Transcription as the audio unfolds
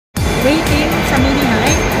waiting sa mini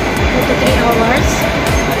hike 2 to 3 hours.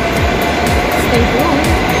 Stay tuned.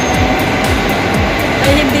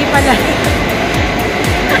 Ay, hindi pala.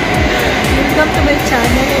 Welcome to my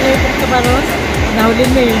channel. Electric Tubaros. Nahuli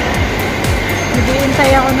mo eh.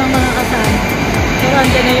 Nag-iintay ako ng mga kasama. Pero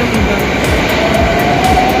andyan na yung iba.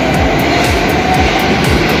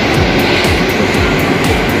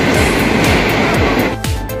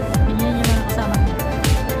 Ganyan yung mga kasama ko.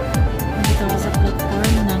 Nandito ako sa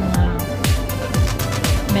platform ng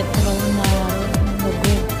metro na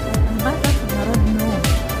logo. Ano ba? Narodnoye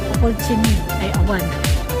Opolcheniye. Ay, awan.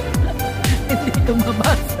 Hindi ko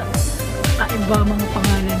mabasa. Kakaiba mga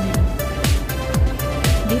pangalan niya.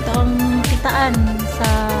 Dito ang kitaan sa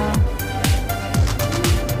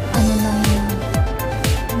ano ng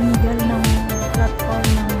middle ng platform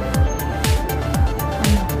ng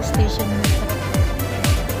ano, station metro.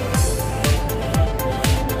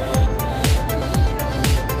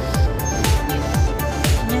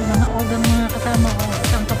 Yan, mga ogang mga kasama ko.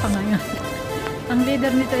 Saan ka pa ngayon? Ang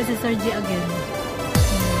leader nito ay si Sir G again.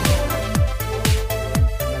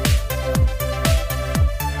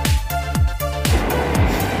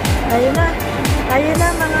 Ayun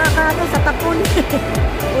na mga kano sa tapon.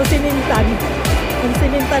 O sinintan. Kung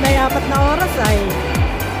sinintan ay 4 na oras ay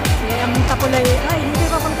ang tapon ay hindi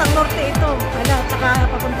papuntang norte ito. Wala,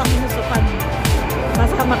 tsaka papuntang Minusupan.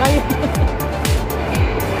 Masama kayo.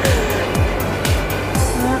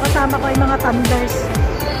 Mga kasama ko ay mga thunders.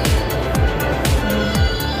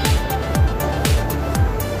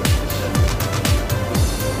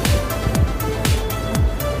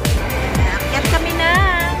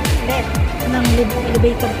 Ng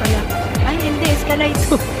elevator pala. Ay, hindi.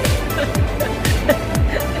 Escalator.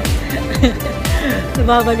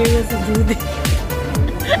 Nababaliw na si Judy.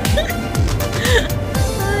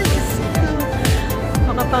 Ay, Diyos ko.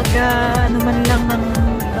 Makapag ano man lang ng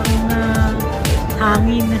ibang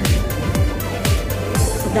hangin.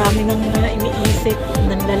 Sa dami ng iniisip.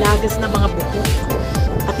 Nanlalagas na mga buko.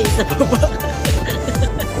 Pati sa baba.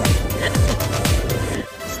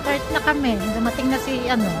 Start na kami. Dumating na si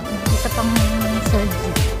ano, isa pang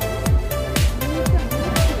surgery.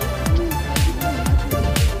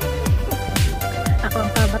 Ako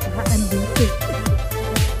ang kabataan dito.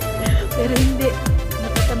 Pero hindi.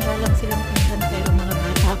 Natatanda lang silang pinsan pero mga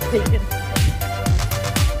bata pa yan.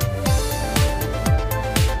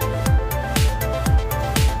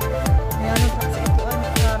 Ayan ang taksi ito. Ang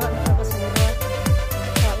nakara na nakasulat.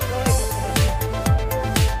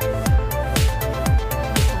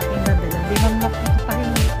 Sabi nga dalang 5 map ito pa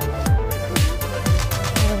rin.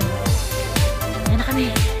 Ayan na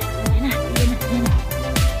kami. Ayan na.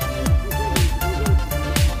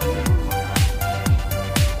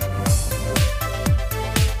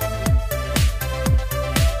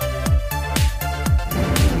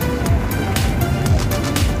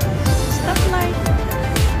 Stoplight.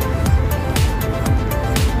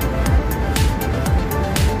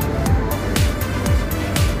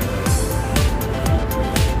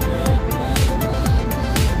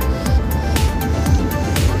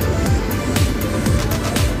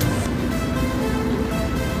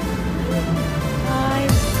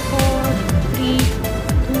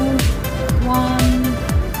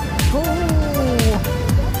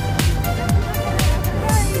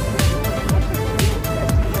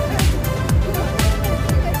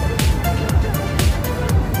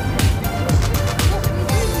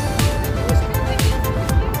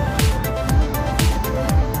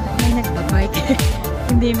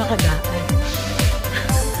 Hindi makadaan.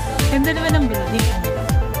 Ganda naman ang building.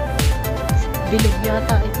 Bilog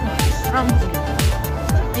yata ito. Round.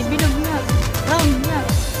 Ay, bilog nga. Round nga.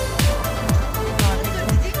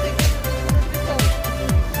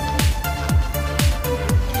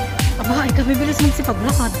 Aba, ay kami bilis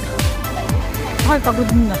magsipaglakad. Ay, pagod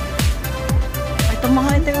na. Ay, itong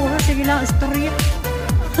mga ito oras. Sige lang, istorya.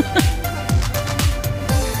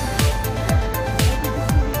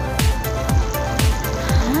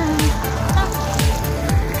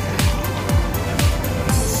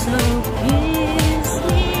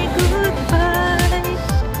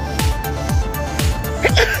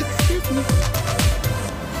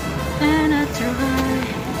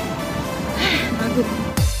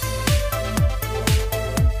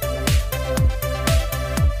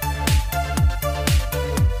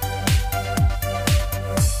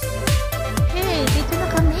 Hey, dito na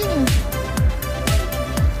kami.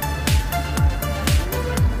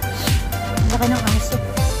 Baka ng aso.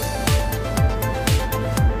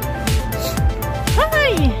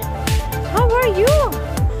 Hi! How are you?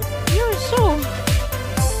 You're so...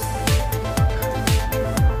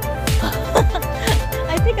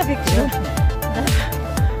 I take a picture.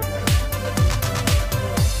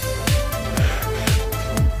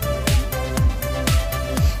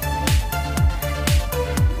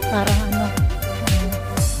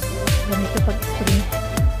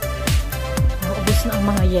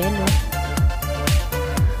 oh.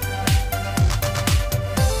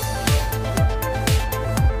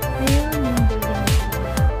 Ayun, yung building.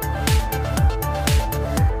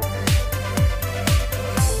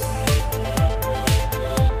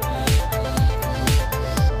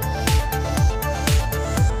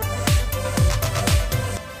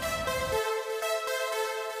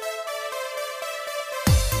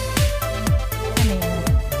 Ano yun?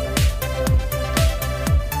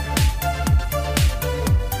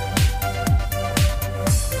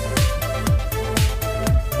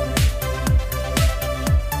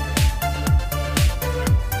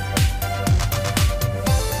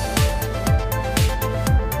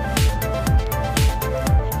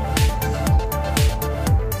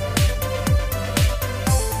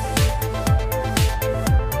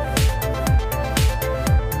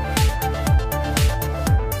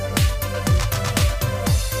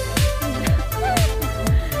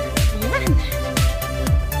 Ayan.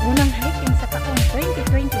 Unang hiking sa taong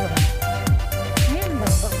 2021. Ayan,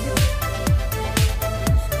 baba ulit.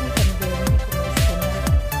 Gusto ko pandemic. Gusto na.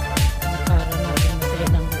 Para natin masaya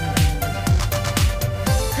ng gumaganda.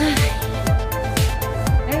 Ay.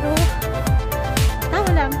 Pero,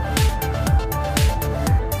 tawa lang.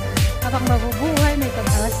 Habang mabubuhay, may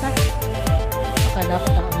pag-asa. Akala ko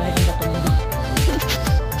na kamay yung batong.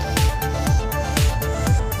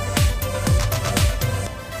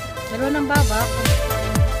 Meron ng baba.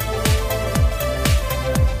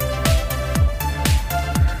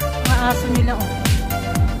 Mga aso nila, oh.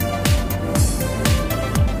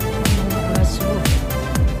 Mga aso.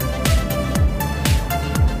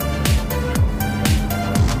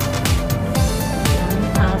 Ang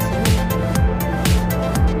aso.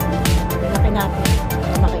 Laki natin.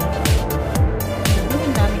 Lumaki.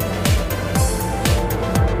 Ang dami.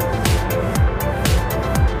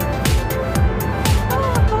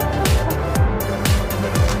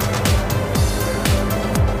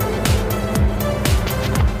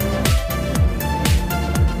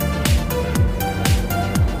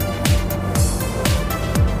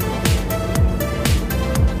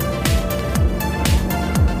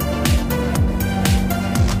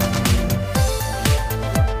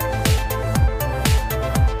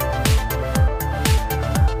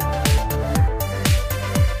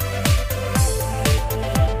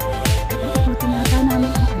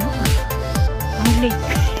 Lake.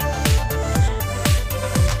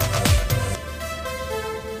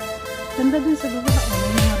 Ganda dun sa baba.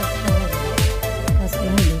 May mga restaurant. Tapos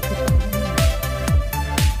ayun, lake.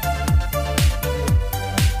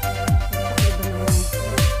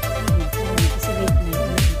 Kasi late na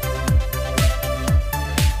yun.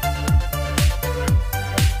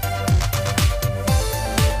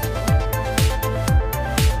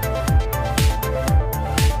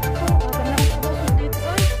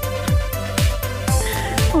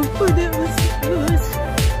 Oh, that was good.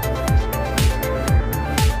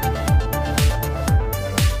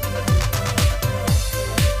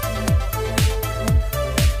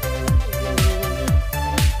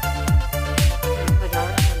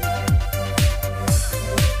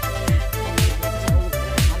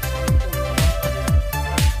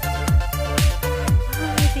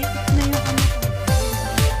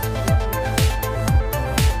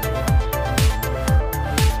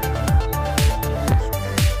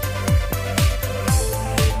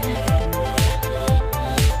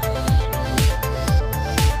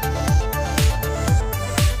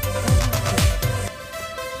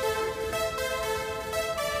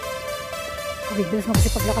 Bibilis mo kasi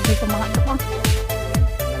paglakad dito mga anak ah.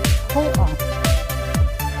 Oo.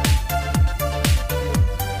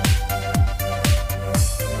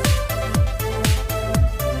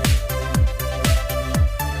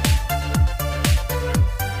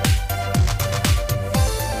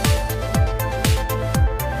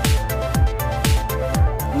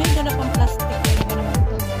 May dala pang plastic. Hindi naman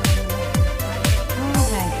ito.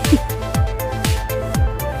 Okay.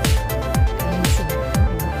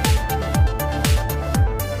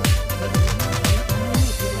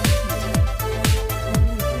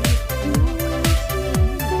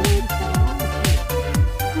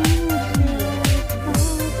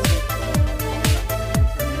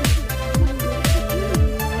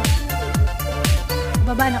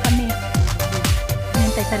 Baba na kami.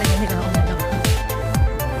 Hintay talaga nila ako na lang.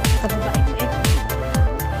 Kababae ko eh.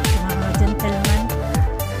 Mga gentleman.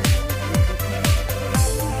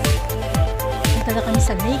 Punta na kami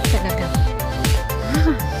sa lake talaga.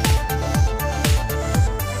 Ah.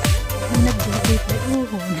 Nag-date na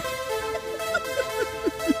uhon.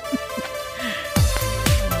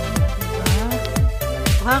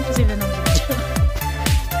 Kuhaan ko sila ng video.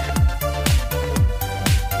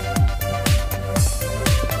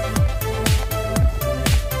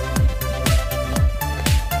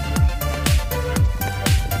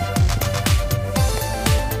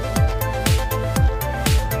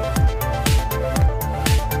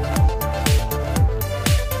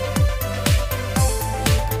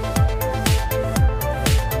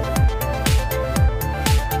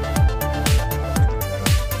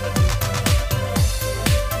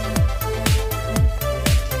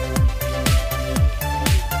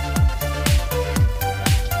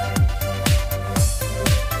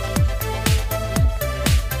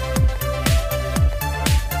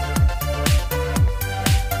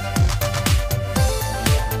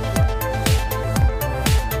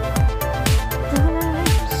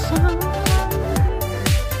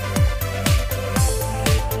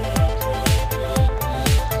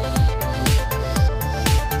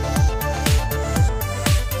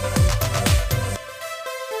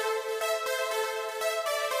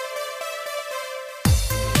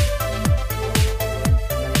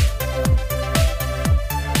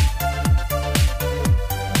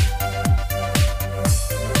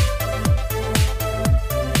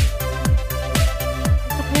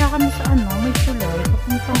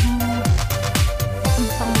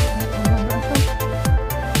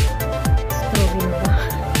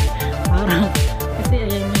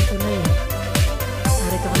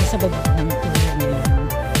 sa baba ng tulay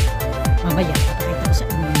ngayon. Mamaya, papakita ko sa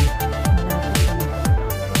inyo. Malapit kami.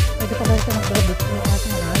 Pwede pa balik ka mag-grabit ko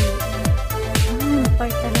kasi malayo.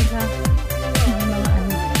 Park talaga. May mga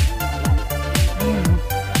ano. Ayun.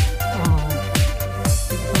 Oh.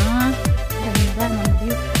 Diba? Ganda ng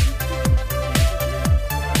view.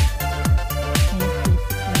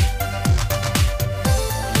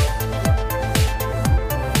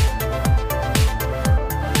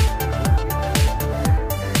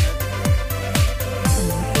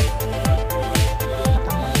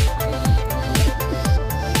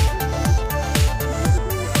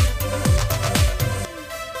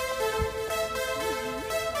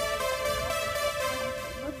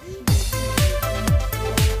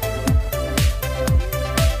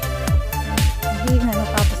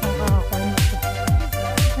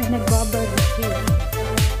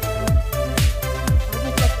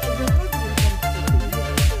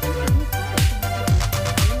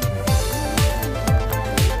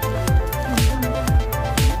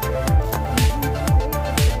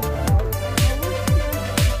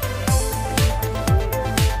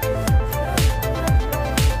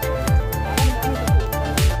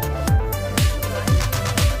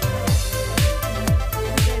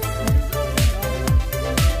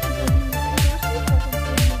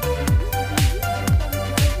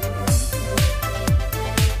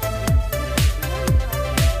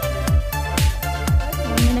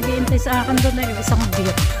 Sa akin doon ay isang beer.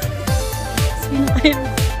 Sino kayo?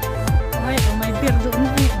 Ay, may beer doon.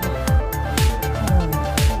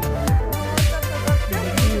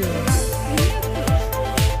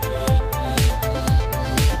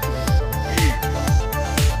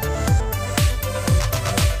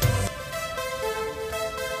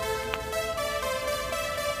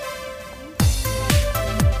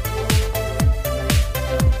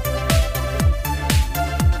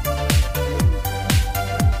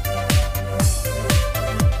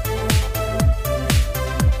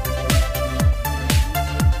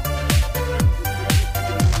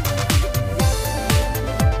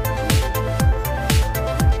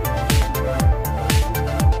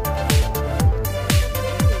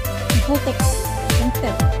 Putik.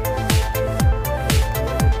 Center.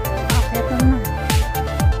 Akyat naman.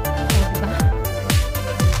 O, diba?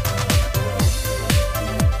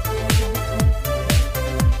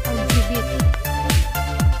 Pagsibit.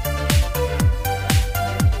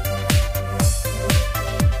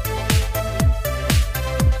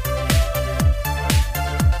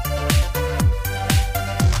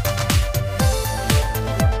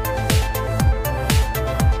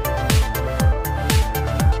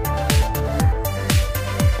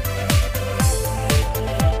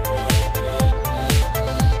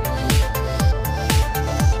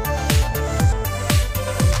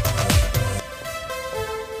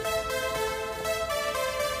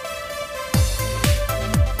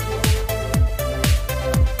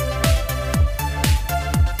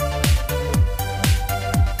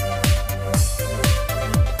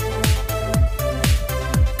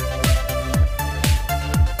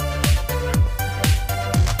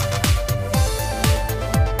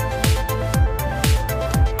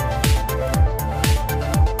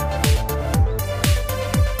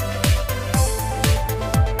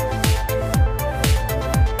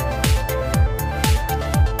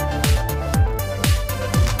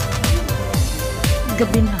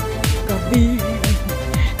 Gabi na. Gabi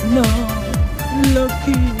na.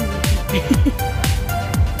 Laki.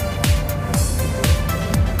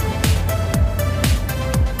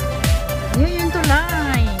 Yun yung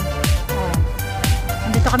tulay. Oh.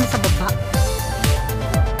 Nandito kami sa baba.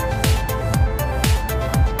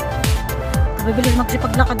 Kabibilis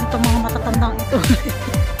magsipaglakad dito mga matatandang ito.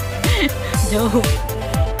 Joke.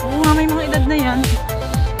 Oo nga, may mga edad na yan.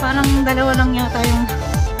 Parang dalawa lang yata yung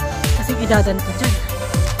kasing edadan ko dyan.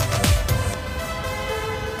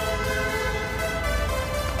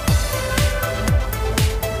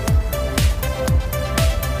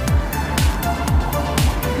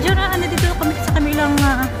 Dito kami sa kabilang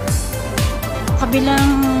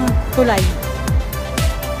tulay.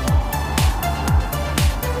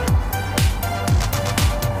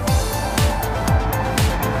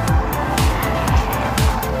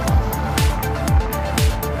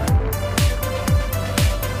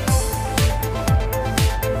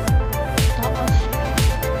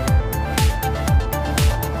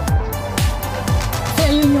 Kasi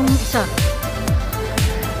ayun yung isa.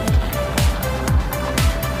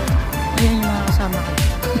 Ayan yung mga kasama ko.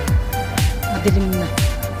 Madilim na.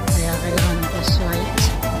 Kaya kailangan ng flashlight.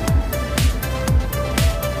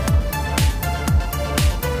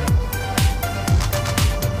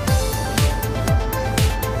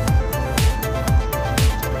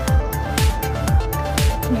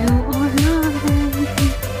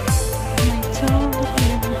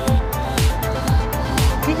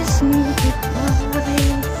 me goodbye.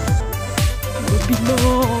 Gabi na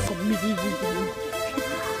kami.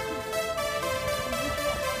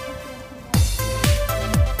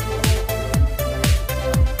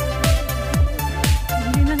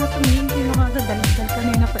 Hindi na natumingin. Hindi makakadaldal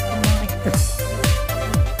kanina pa yung mga ito.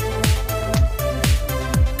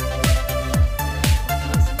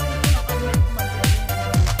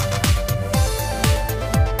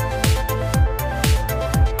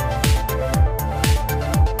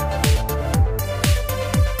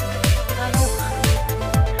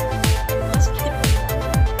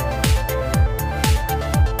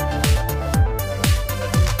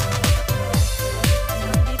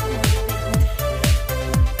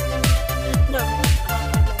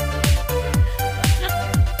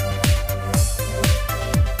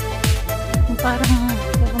 Parang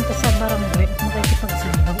pupunta sa barangay at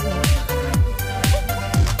makikipagsayaw.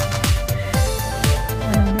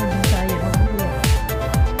 Nanonood tayo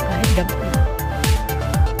kahit gabi.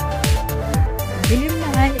 Dilim na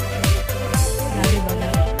ay. Grabe ba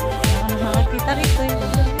na? Wala ka nakakita rito eh.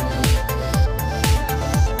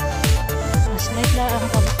 Flashlight lang ang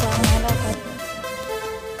kabot sa ang malakad.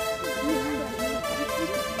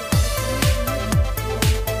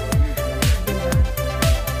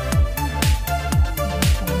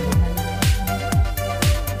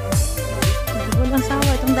 Walang sawa.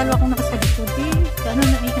 Itong dalawa kong nakasalikod. Ano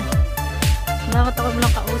na iya. Nakakot ako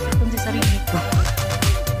lang kausap kung sa sarili ko.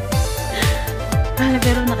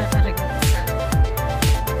 Pero nakakarigas.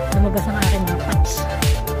 Lumabas ang aking mga touch.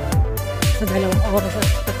 Sa 2 oras at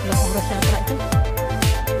 3 oras yata ito.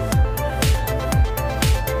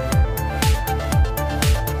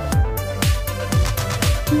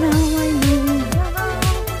 Now I know.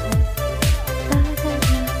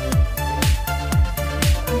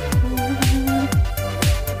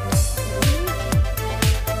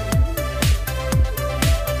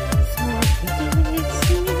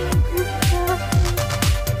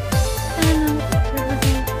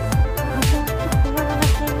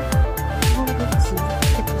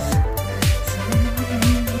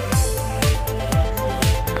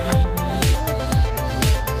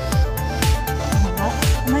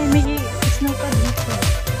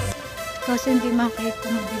 Kasi hindi makita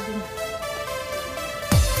madilim.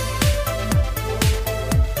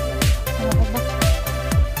 Ano ba?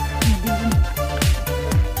 Madilim.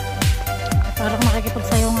 Parang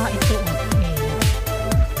makikipagsayaw nga ito.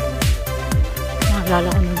 Naalala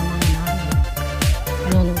ko na naman na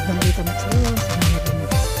nanonood ng dito magsayaw sa meron.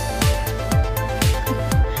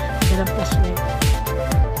 Dalang flashlight.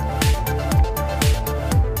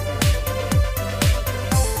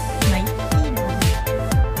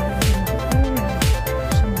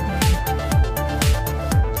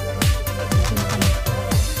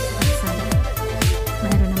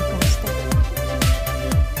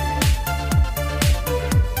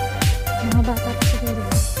 Mga bata pa siguro.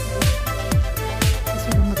 Kasi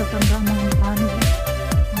lang matatanda ang mga mukha nila.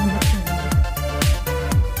 Mga bata nila.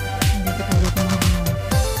 Hindi ko tawag ng mga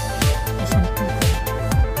isang puto.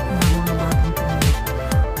 Mga batang puno.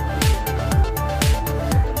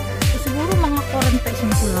 So, siguro mga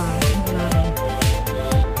 41 pula.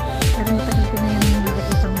 Pero matagal ko na yung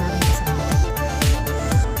nakikitang namin kasama.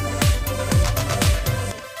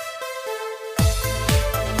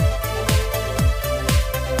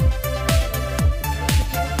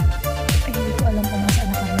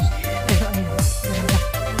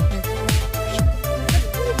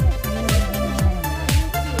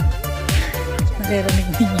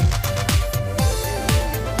 Naririnig niya.